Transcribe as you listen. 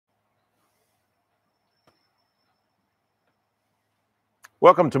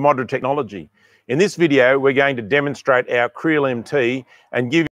Welcome to Modra Technology. In this video, we're going to demonstrate our CreelMT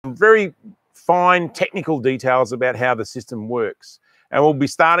and give you very fine technical details about how the system works. And we'll be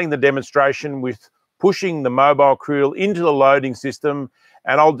starting the demonstration with pushing the mobile creel into the loading system,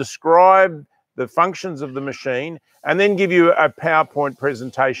 and I'll describe the functions of the machine and then give you a PowerPoint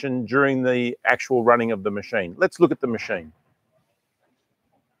presentation during the actual running of the machine. Let's look at the machine.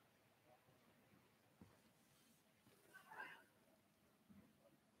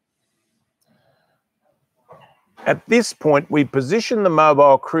 At this point, we position the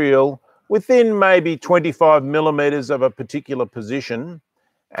mobile creel within maybe 25 millimeters of a particular position,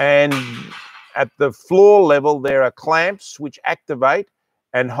 and at the floor level there are clamps which activate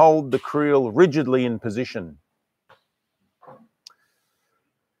and hold the creel rigidly in position.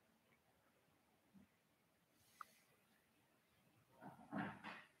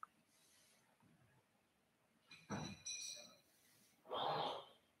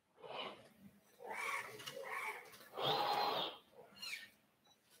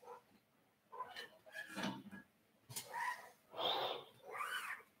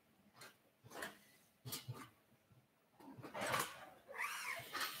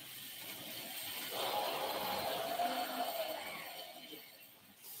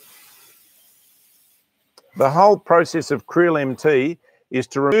 The whole process of CreelMT is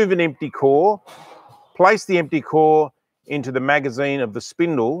to remove an empty core, place the empty core into the magazine of the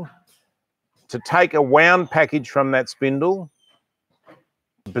spindle, to take a wound package from that spindle,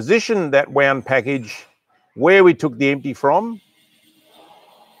 position that wound package where we took the empty from,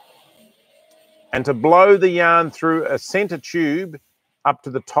 and to blow the yarn through a center tube up to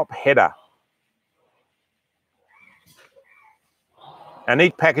the top header. And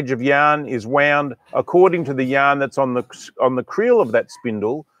each package of yarn is wound according to the yarn that's on the creel of that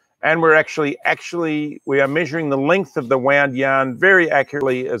spindle, and we're actually we are measuring the length of the wound yarn very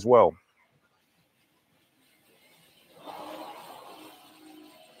accurately as well.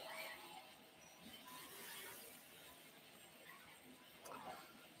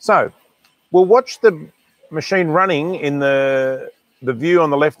 So we'll watch the machine running in the view on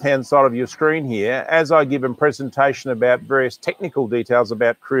the left-hand side of your screen here as I give a presentation about various technical details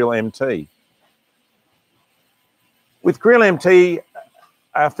about CreelMT. With CreelMT,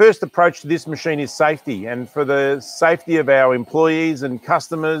 our first approach to this machine is safety, and for the safety of our employees and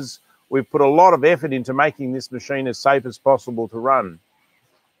customers, we've put a lot of effort into making this machine as safe as possible to run.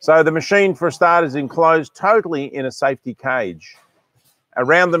 So the machine, for a start, is enclosed totally in a safety cage.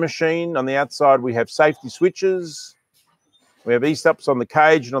 Around the machine, on the outside, we have safety switches. We have e-stops on the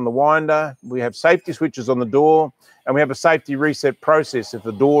cage and on the winder. We have safety switches on the door, and we have a safety reset process if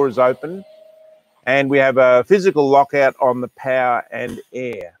the door is open. And we have a physical lockout on the power and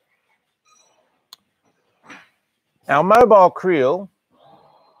air. Our mobile creel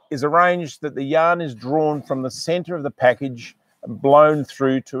is arranged that the yarn is drawn from the center of the package and blown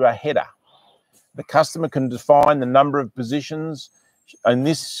through to a header. The customer can define the number of positions. In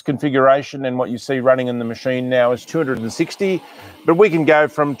this configuration, and what you see running in the machine now is 260, but we can go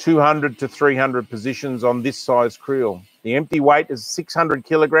from 200 to 300 positions on this size creel. The empty weight is 600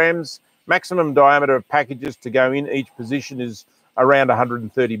 kilograms. Maximum diameter of packages to go in each position is around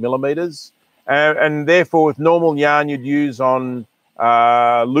 130 millimeters. And therefore, with normal yarn you'd use on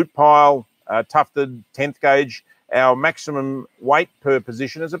loop pile, tufted, 10th gauge, our maximum weight per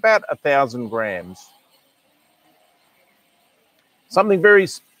position is about 1,000 grams. Something very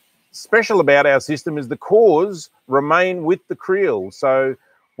special about our system is the cores remain with the creel. So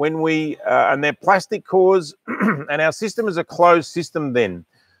when and they're plastic cores, and our system is a closed system then.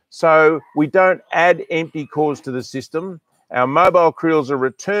 So we don't add empty cores to the system. Our mobile creels are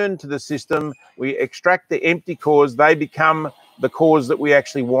returned to the system. We extract the empty cores. They become the cores that we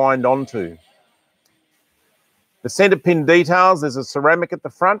actually wind onto. The center pin details, there's a ceramic at the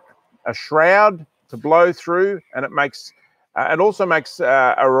front, a shroud to blow through, and it also makes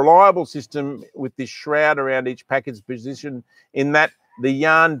a reliable system with this shroud around each package position, in that the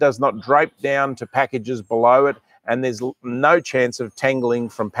yarn does not drape down to packages below it, and there's no chance of tangling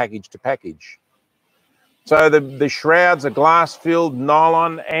from package to package. So the shrouds are glass-filled,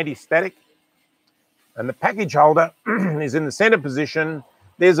 nylon, anti-static, and the package holder is in the center position.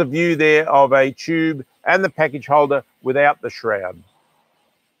 There's a view there of a tube and the package holder without the shroud.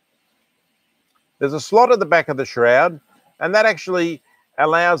 There's a slot at the back of the shroud, and that actually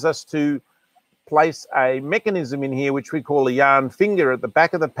allows us to place a mechanism in here, which we call a yarn finger at the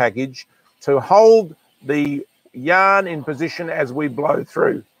back of the package, to hold the yarn in position as we blow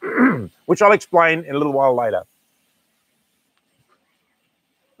through, which I'll explain in a little while later.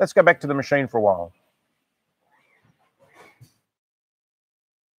 Let's go back to the machine for a while.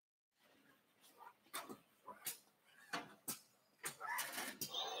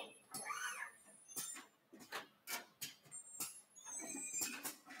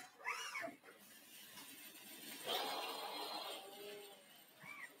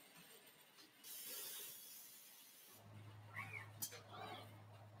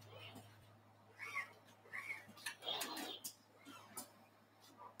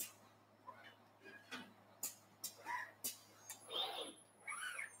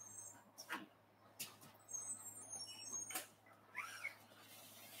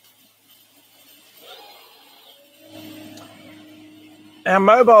 Our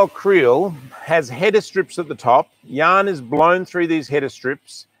mobile creel has header strips at the top. Yarn is blown through these header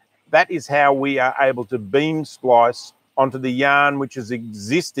strips. That is how we are able to beam splice onto the yarn which is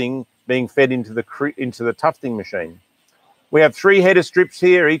existing being fed into the tufting machine. We have 3 header strips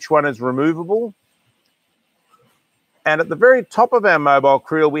here. Each one is removable. And at the very top of our mobile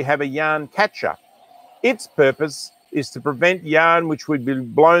creel, we have a yarn catcher. Its purpose is to prevent yarn which would be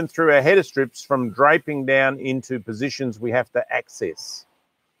blown through our header strips from draping down into positions we have to access.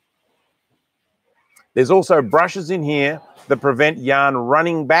 There's also brushes in here that prevent yarn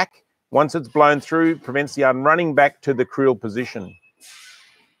running back. Once it's blown through, prevents the yarn running back to the creel position.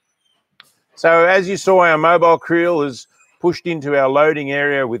 So as you saw, our mobile creel is pushed into our loading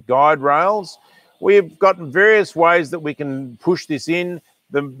area with guide rails. We've got various ways that we can push this in.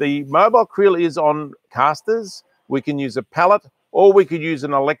 The mobile creel is on casters. We can use a pallet, or we could use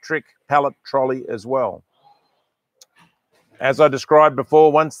an electric pallet trolley as well. As I described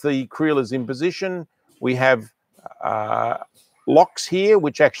before, once the creel is in position, we have locks here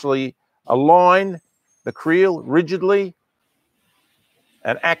which actually align the creel rigidly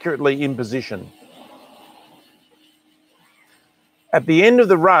and accurately in position. At the end of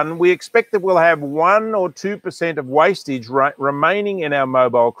the run, we expect that we'll have 1 or 2% of wastage remaining in our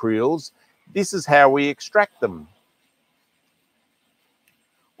mobile creels. This is how we extract them.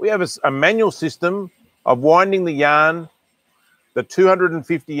 We have a manual system of winding the yarn, the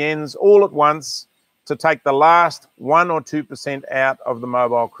 250 ends all at once, to take the last 1 or 2% out of the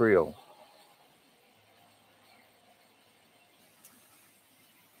mobile creel.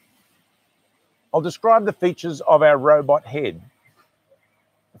 I'll describe the features of our robot head.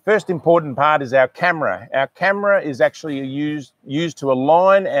 The first important part is our camera. Our camera is actually used to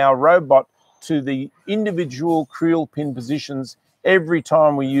align our robot to the individual creel pin positions every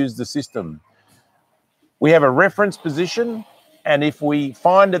time we use the system. We have a reference position, and if we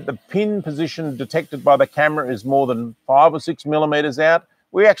find that the pin position detected by the camera is more than 5 or 6 millimeters out,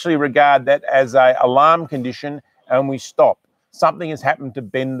 we actually regard that as an alarm condition and we stop. Something has happened to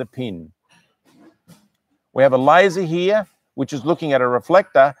bend the pin. We have a laser here which is looking at a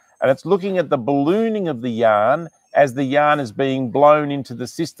reflector, and it's looking at the ballooning of the yarn as the yarn is being blown into the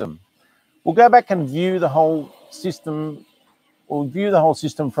system. We'll go back and view the whole system. We'll view the whole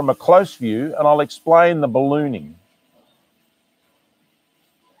system from a close view, and I'll explain the ballooning.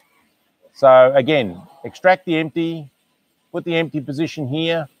 So again, extract the empty, put the empty position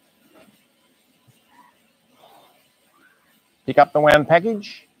here, pick up the wound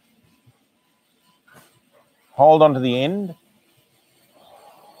package, hold onto the end,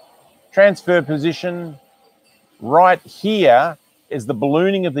 transfer position. Right here is the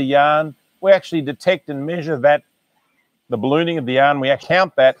ballooning of the yarn. We actually detect and measure that, the ballooning of the yarn. We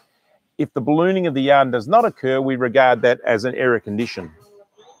count that. If the ballooning of the yarn does not occur, we regard that as an error condition.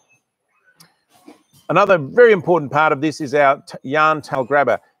 Another very important part of this is our yarn tail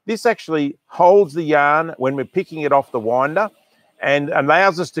grabber. This actually holds the yarn when we're picking it off the winder and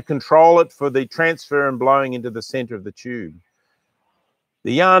allows us to control it for the transfer and blowing into the center of the tube.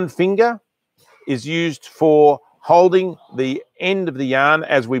 The yarn finger is used for holding the end of the yarn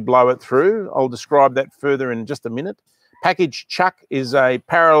as we blow it through. I'll describe that further in just a minute. Package chuck is a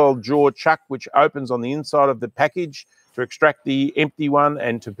parallel jaw chuck which opens on the inside of the package to extract the empty one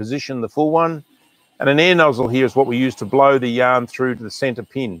and to position the full one. And an air nozzle here is what we use to blow the yarn through to the center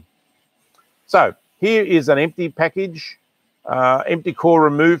pin. So here is an empty package, empty core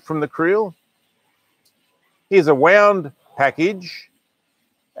removed from the creel. Here's a wound package.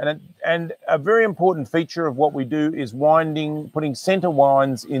 And a very important feature of what we do is putting center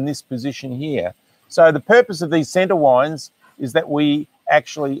winds in this position here. So the purpose of these center winds is that we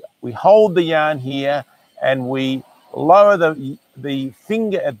hold the yarn here and we lower the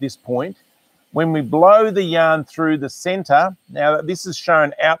finger at this point. When we blow the yarn through the center, now this is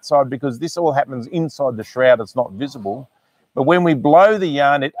shown outside because this all happens inside the shroud, it's not visible. But when we blow the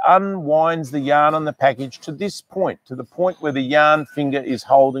yarn, it unwinds the yarn on the package to this point, to the point where the yarn finger is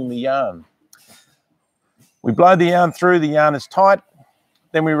holding the yarn. We blow the yarn through, the yarn is tight,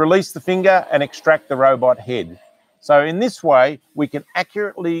 then we release the finger and extract the robot head. So in this way, we can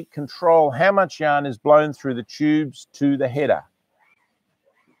accurately control how much yarn is blown through the tubes to the header.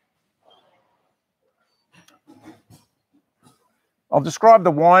 I'll describe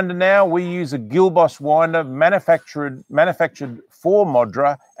the winder now. We use a Gilboss winder manufactured for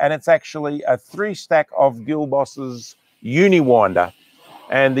Modra, and it's actually a 3-stack of Gilboss's uni winder.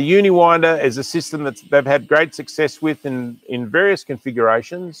 And the uni winder is a system that they've had great success with in various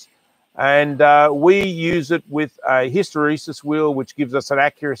configurations. And we use it with a hysteresis wheel, which gives us an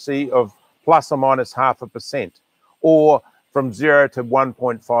accuracy of plus or minus 0.5%, or from 0 to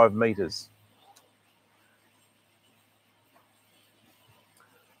 1.5 meters.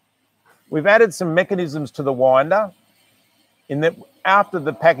 We've added some mechanisms to the winder in that after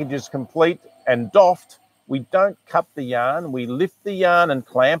the package is complete and doffed, we don't cut the yarn, we lift the yarn and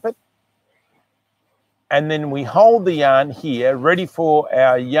clamp it, and then we hold the yarn here ready for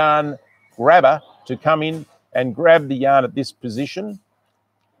our yarn grabber to come in and grab the yarn at this position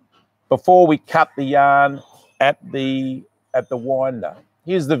before we cut the yarn at the winder.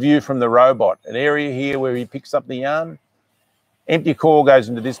 Here's the view from the robot, an area here where he picks up the yarn. Empty core goes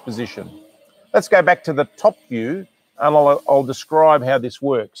into this position. Let's go back to the top view and I'll describe how this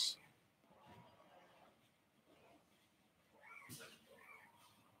works.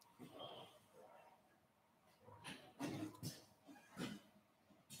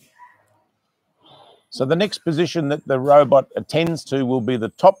 So the next position that the robot attends to will be the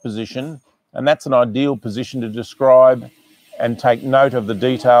top position, and that's an ideal position to describe and take note of the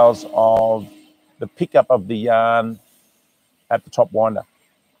details of the pickup of the yarn at the top winder.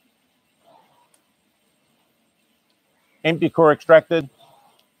 Empty core extracted,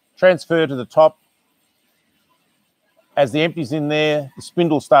 transfer to the top. As the empty's in there, the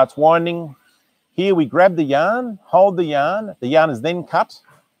spindle starts winding. Here we grab the yarn, hold the yarn is then cut.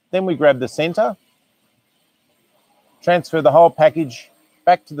 Then we grab the center, transfer the whole package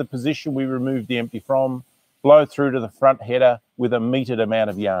back to the position we removed the empty from, blow through to the front header with a metered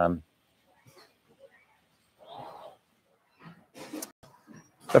amount of yarn.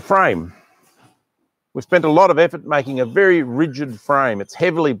 The frame. We've spent a lot of effort making a very rigid frame. It's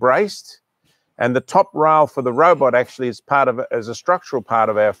heavily braced, and the top rail for the robot actually is as a structural part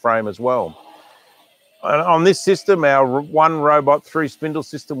of our frame as well. And on this system, our one robot, 3 spindle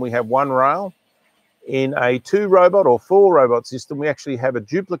system, we have 1 rail. In a 2 robot or 4 robot system, we actually have a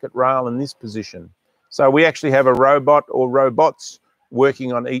duplicate rail in this position. So we actually have a robot or robots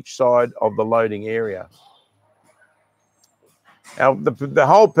working on each side of the loading area. Now, the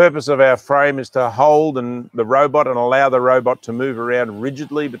whole purpose of our frame is to hold the robot and allow the robot to move around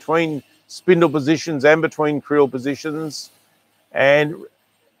rigidly between spindle positions and between creel positions. And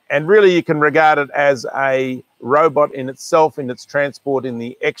really you can regard it as a robot in itself in its transport in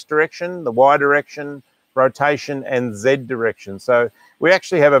the X direction, the Y direction, rotation and Z direction. So we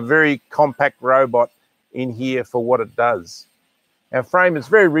actually have a very compact robot in here for what it does. Our frame is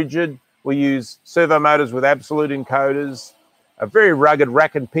very rigid. We use servo motors with absolute encoders, a very rugged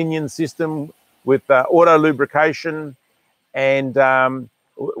rack and pinion system with auto lubrication, and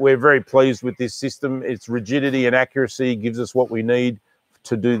we're very pleased with this system. Its rigidity and accuracy gives us what we need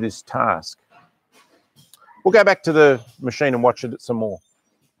to do this task. We'll go back to the machine and watch it some more.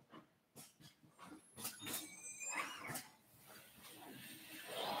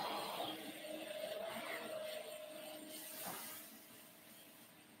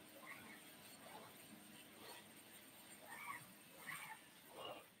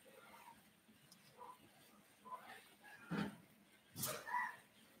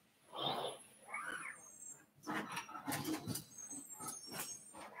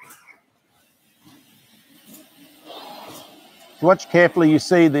 If you watch carefully, you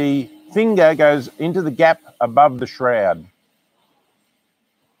see the finger goes into the gap above the shroud.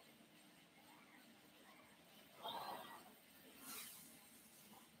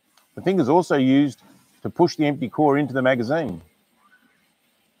 The finger is also used to push the empty core into the magazine.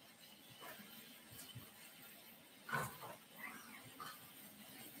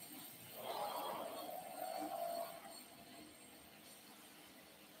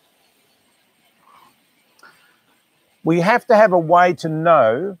 We have to have a way to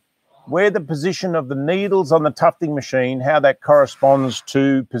know where the position of the needles on the tufting machine, how that corresponds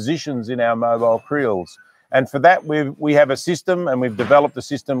to positions in our mobile creels. And for that, we have a system, and we've developed a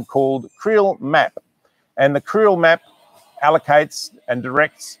system called CreelMT. And the CreelMT allocates and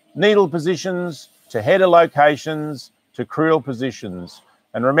directs needle positions to header locations to creel positions.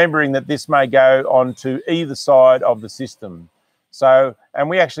 And remembering that this may go on to either side of the system. So, and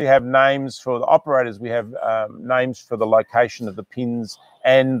we actually have names for the operators. We have names for the location of the pins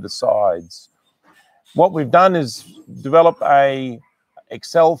and the sides. What we've done is develop a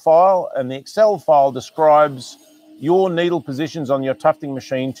Excel file, and the Excel file describes your needle positions on your tufting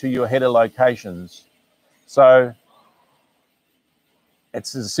machine to your header locations. So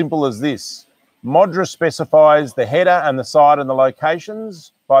it's as simple as this. Modra specifies the header and the side and the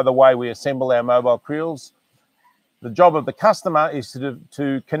locations by the way we assemble our mobile creels. The job of the customer is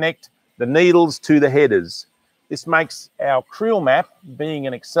to connect the needles to the headers. This makes our CreelMT, being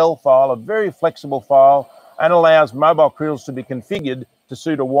an Excel file, a very flexible file, and allows mobile creels to be configured to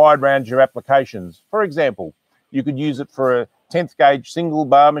suit a wide range of applications. For example, You could use it for a 10th gauge single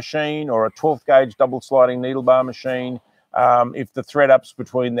bar machine or a 12th gauge double sliding needle bar machine if the thread ups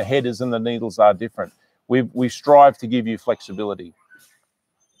between the headers and the needles are different. We strive to give you flexibility.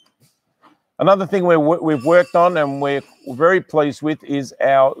 Another thing we've worked on and we're very pleased with is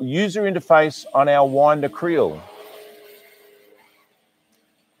our user interface on our winder creel.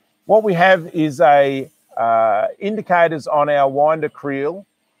 What we have is indicators on our winder creel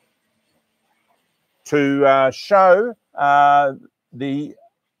to show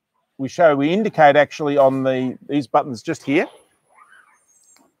we indicate actually on these buttons just here.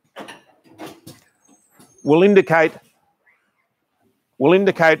 We'll indicate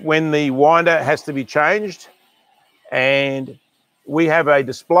when the winder has to be changed, and we have a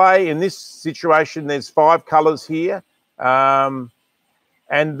display. In this situation, there's 5 colors here, and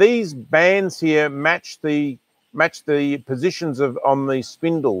these bands here match the positions on the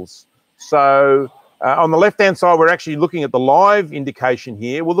spindles. So on the left-hand side, we're actually looking at the live indication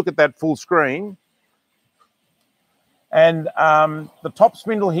here. We'll look at that full screen, and the top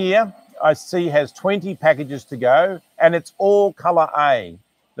spindle here I see has 20 packages to go, and it's all color A.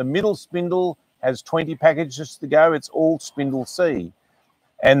 The middle spindle has 20 packages to go. It's all spindle C.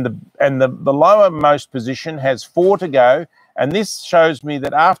 And the lowermost position has 4 to go. And this shows me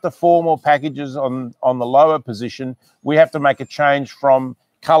that after 4 more packages on the lower position, we have to make a change from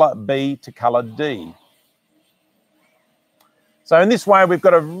color B to color D. So in this way, we've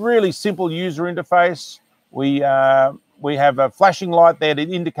got a really simple user interface. We have a flashing light there that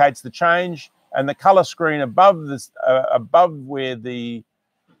indicates the change, and the color screen above this, the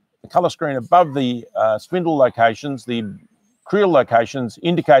color screen above the spindle locations, the creel locations,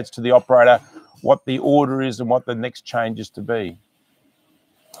 indicates to the operator what the order is and what the next change is to be.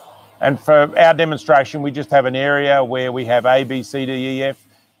 And for our demonstration, we just have an area where we have A, B, C, D, E, F,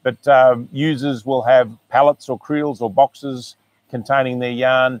 but users will have pallets or creels or boxes containing their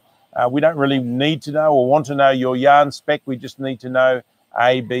yarn. We don't really need to know or want to know your yarn spec. We just need to know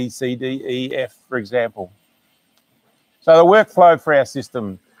A, B, C, D, E, F, for example. So the workflow for our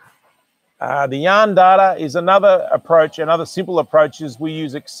system. The yarn data is another approach. Another simple approach is we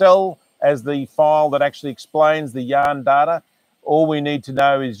use Excel as the file that actually explains the yarn data. All we need to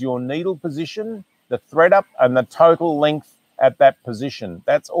know is your needle position, the thread up, and the total length at that position.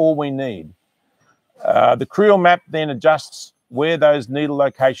 That's all we need. The creel map then adjusts where those needle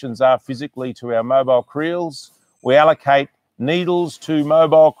locations are physically to our mobile creels. We allocate needles to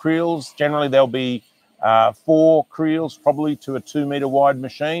mobile creels. Generally, there'll be 4 creels, probably to a 2 meter wide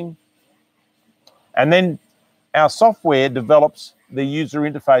machine. And then our software develops the user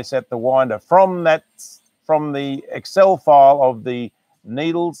interface at the winder. From the Excel file of the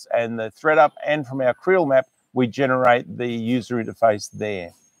needles and the thread up, and from our creel map, we generate the user interface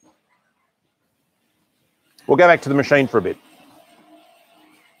there. We'll go back to the machine for a bit.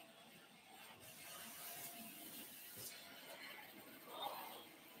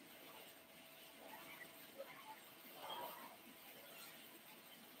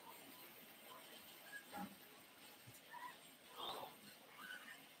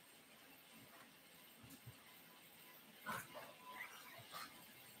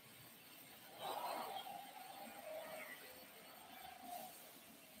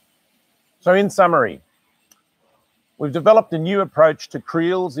 So in summary, we've developed a new approach to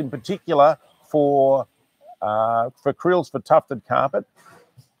creels, in particular for creels for tufted carpet.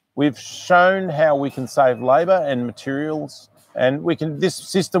 We've shown how we can save labour and materials, and this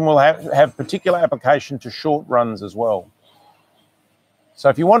system will have particular application to short runs as well. So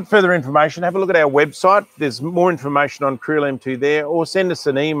if you want further information, have a look at our website. There's more information on CreelMT there, or send us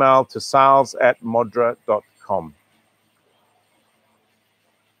an email to sales@modra.com.